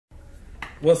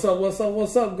What's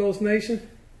up, Ghost Nation?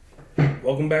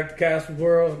 Welcome back to Castle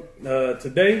World.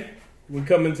 Today, we're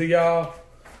coming to y'all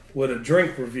with a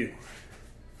drink review.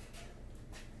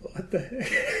 What the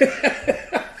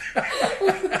heck?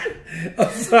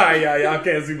 I'm sorry, y'all. Y'all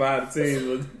can't see behind the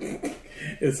scenes, but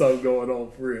it's something going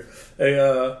on for real. Hey,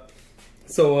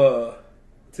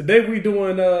 today we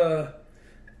doing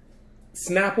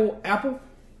Snappel Apple.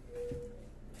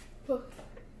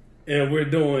 And we're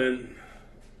doing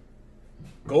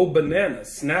Go Banana,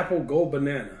 Snappel Go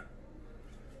Banana.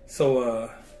 So,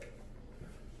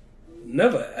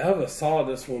 never ever saw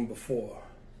this one before.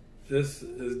 This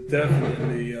is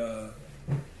definitely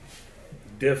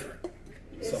different.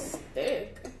 It's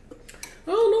thick.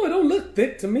 I don't know, it don't look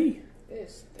thick to me.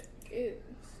 It's thick.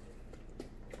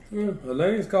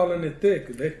 Elaine's calling it thick.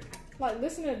 Like,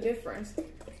 listen to the difference.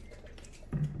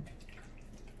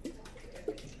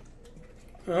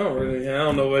 I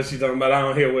don't know what she's talking about. I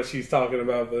don't hear what she's talking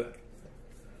about, but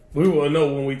we will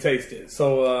know when we taste it.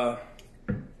 So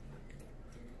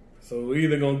we're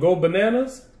either gonna go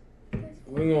bananas, or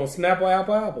we're gonna Snapple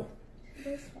apple.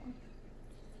 This one.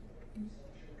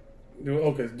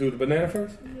 Do the banana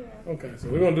first? Yeah. Okay, so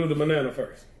we're gonna do the banana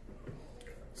first.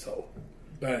 So,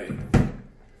 bang.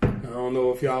 I don't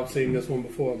know if y'all have seen this one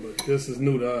before, but this is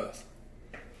new to us.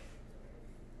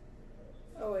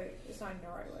 Oh wait, it's not in the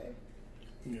right way.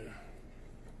 Yeah.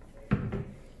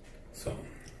 So.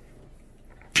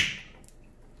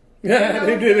 Yeah,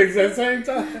 they did it at the same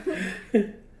time.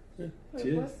 Wait,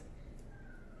 Cheers.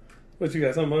 What, you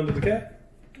got something under the cap?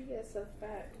 Yes, a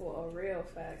fact. Well, a real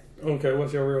fact. Okay,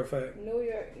 what's your real fact? New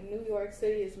York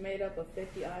City is made up of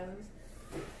 50 islands.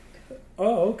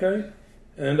 Oh, okay.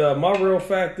 And my real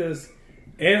fact is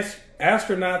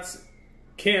astronauts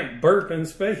can't burp in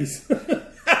space. What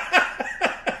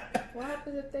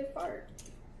happens if they fart?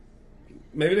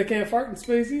 Maybe they can't fart in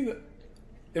space either.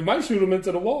 It might shoot them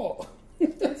into the wall.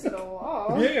 Into the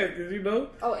wall? Yeah, because you know.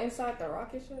 Oh, inside the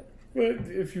rocket ship? But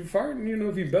if you fart,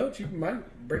 if you belch, you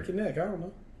might break your neck. I don't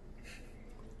know.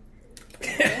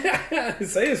 Yeah.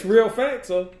 Say it's real fact,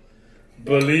 so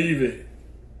believe it.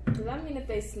 Does that mean if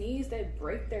they sneeze, they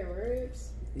break their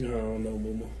ribs? I don't know,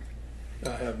 Momo.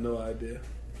 I have no idea.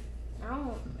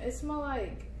 It smell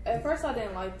like, at first I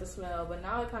didn't like the smell, but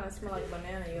now it kind of smells like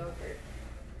banana yogurt.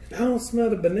 I don't smell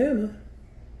the banana.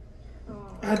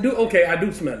 Oh. I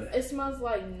do smell it. It smells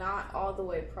like not all the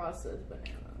way processed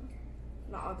banana.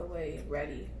 Not all the way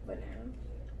ready banana.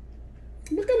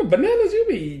 What kind of bananas you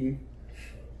be eating?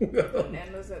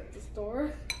 Bananas at the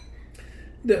store.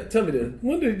 Tell me this.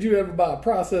 When did you ever buy a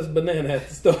processed banana at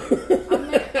the store?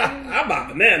 I buy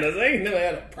bananas. I ain't never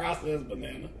had a processed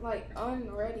banana. Like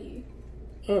unready.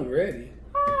 Unready?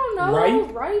 I don't know.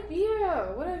 Ripe? Ripe,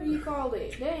 yeah. Whatever you call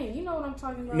it. Dang, you know what I'm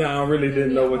talking about. No, I really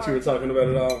didn't know what you were talking about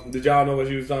at all. Did y'all know what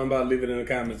she was talking about? Leave it in the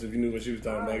comments if you knew what she was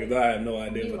talking about, because I had no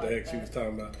idea what the heck she was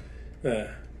talking about.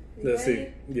 Let's see.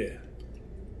 Yeah.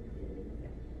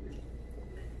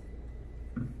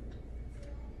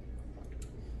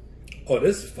 Oh,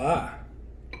 this is fire.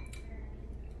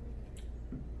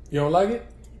 You don't like it?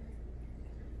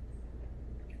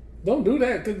 Don't do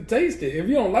that to taste it. If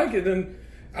you don't like it, then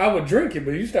I would drink it.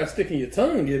 But you start sticking your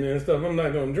tongue in it and stuff, I'm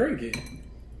not going to drink it.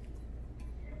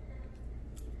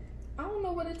 I don't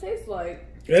know what it tastes like.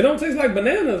 It don't taste like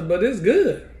bananas, but it's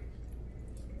good.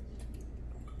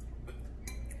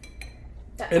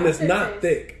 And it's not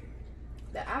thick.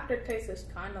 The aftertaste is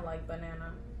kind of like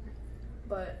banana,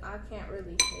 but I can't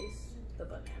really taste the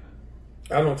banana.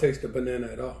 I don't taste the banana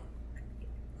at all.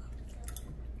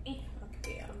 Okay,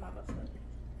 yeah, I'm not about to.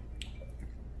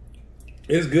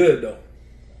 It's good though.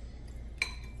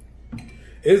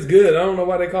 It's good. I don't know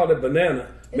why they called it banana.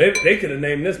 Maybe they could have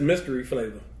named this mystery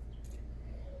flavor.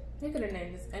 They could have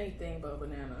named this anything but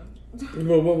banana.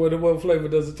 Well, what flavor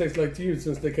does it taste like to you?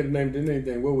 Since they could have named it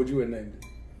anything, what would you have named it?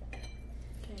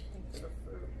 Can't think of a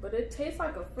fruit, but it tastes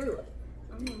like a fruit.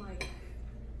 I'm like,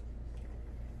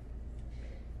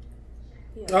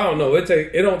 yeah. I don't know. It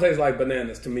don't taste like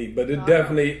bananas to me, but it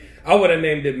definitely. I would have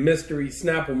named it Mystery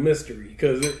Snapple Mystery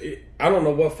because I don't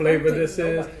know what flavor this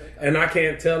is, and I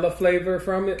can't tell a flavor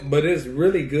from it, but it's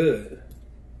really good.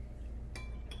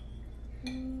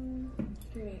 You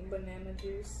mean banana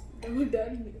juice?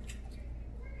 Done.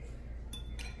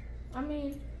 I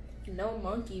mean, no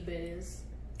monkey biz.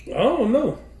 I don't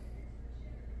know.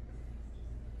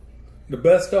 The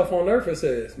best stuff on earth, it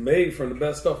says. Made from the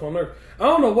best stuff on earth. I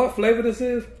don't know what flavor this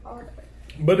is,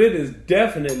 but it is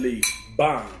definitely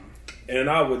bomb. And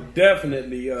I would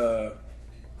definitely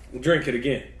drink it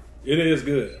again. It is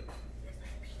good.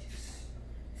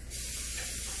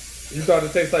 You thought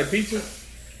it tastes like peaches?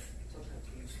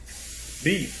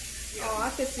 Beef. Oh, I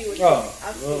can see what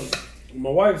Oh, see. My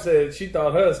wife said she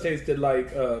thought hers tasted like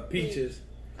peaches.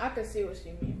 I can see what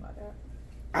she mean by that.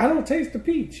 I don't taste the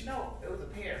peach. No, it was a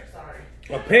pear. Sorry.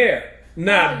 A pear.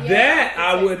 Now Oh, yeah, that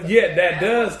I I can would, taste yeah, the that pear.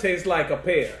 does taste like a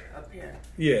pear. A pear.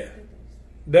 Yeah,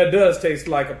 that does taste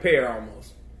like a pear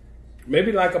almost.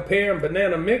 Maybe like a pear and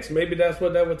banana mix. Maybe that's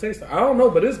what that would taste like. I don't know,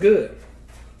 but it's good.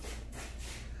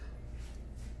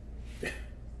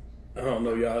 I don't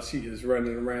know, y'all. She is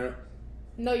running around.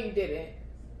 No, you didn't.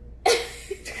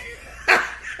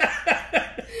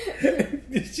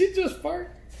 Did she just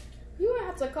fart? You would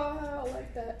have to call her out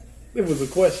like that. It was a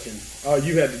question. All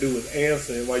you had to do was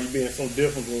answer it while you being so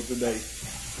difficult today.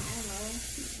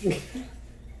 I don't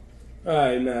know. All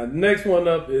right, now next one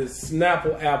up is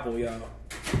Snapple Apple, y'all.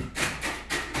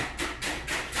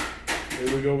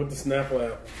 Here we go with the Snapple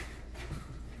Apple.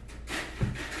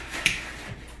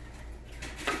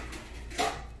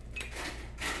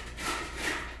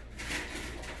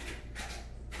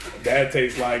 That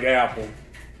tastes like apple.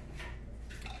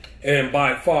 And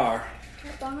by far,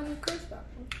 That's the Honey Crisp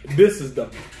apple. this is the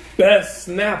best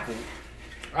Snapple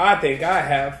I think I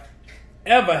have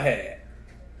ever had.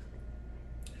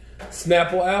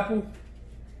 Snapple Apple,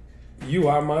 you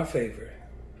are my favorite.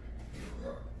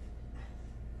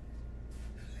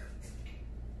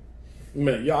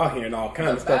 Man, y'all hearing all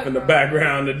kinds of stuff in the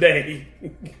background today.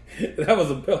 That was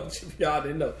a belch if y'all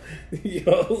didn't know.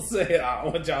 Yo said, I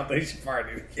want y'all to think she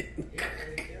farted again.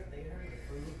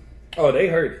 Oh, they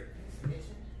heard it.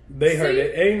 They heard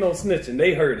it. Ain't no snitching.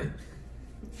 They heard it.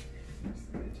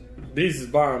 These is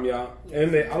bomb, y'all.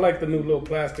 And I like the new little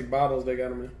plastic bottles they got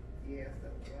them in. Yeah, so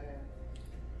glad.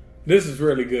 This is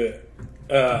really good.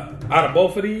 Out of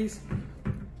both of these,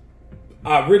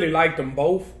 I really like them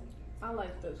both. I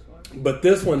like this one. But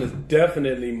this one is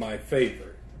definitely my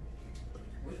favorite.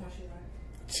 Which one she like?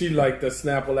 She liked the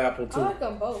Snapple Apple I too. like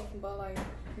them both, but like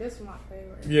this is my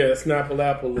favorite. Yeah, Snapple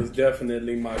Apple is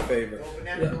definitely my favorite. Go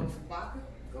banana, go with some vodka.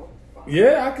 Go vodka.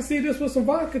 Yeah, I can see this with some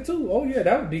vodka too. Oh yeah,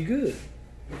 that would be good.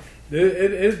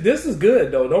 This is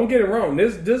good though. Don't get it wrong.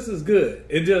 This is good.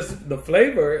 It just the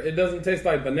flavor. It doesn't taste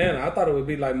like banana. I thought it would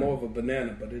be like more of a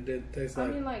banana, but it didn't taste like.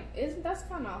 I mean, like, that's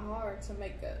kind of hard to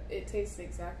make it taste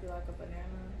exactly like a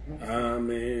banana. I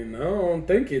mean, I don't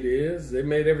think it is. They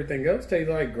made everything else taste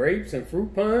like grapes and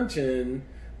fruit punch and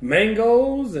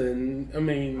mangoes, and I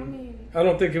mean, I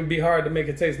don't think it would be hard to make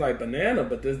it taste like banana,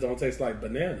 but this don't taste like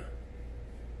banana.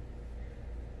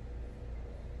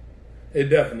 It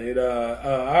definitely.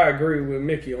 I agree with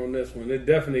Mickey on this one. It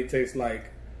definitely tastes like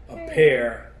a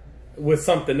pear with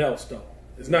something else, though.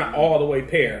 It's not all the way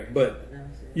pear, but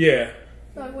yeah.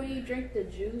 Like when you drink the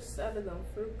juice out of them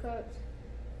fruit cups.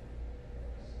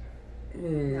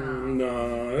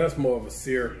 No, that's more of a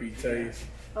syrupy taste.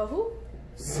 Oh, who?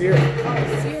 Syrup.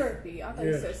 Oh, syrupy. I thought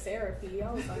you Yeah. said syrupy.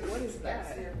 I was like, what is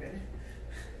that?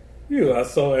 You are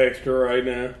so extra right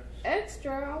now.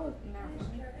 Extra? I was never.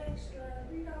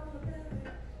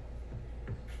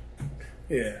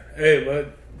 Yeah. Hey,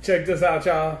 but check this out,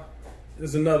 y'all.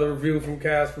 This is another review from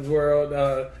Casper's World.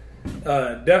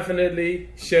 Definitely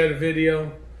share the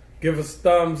video. Give us a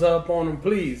thumbs up on them,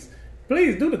 please.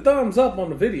 Please do the thumbs up on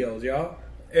the videos, y'all.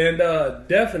 And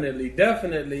definitely,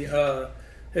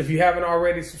 if you haven't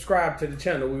already subscribed to the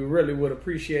channel, we really would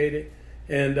appreciate it.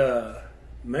 And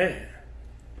man,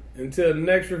 until the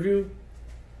next review,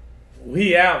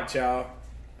 we out, y'all.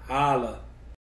 Holla.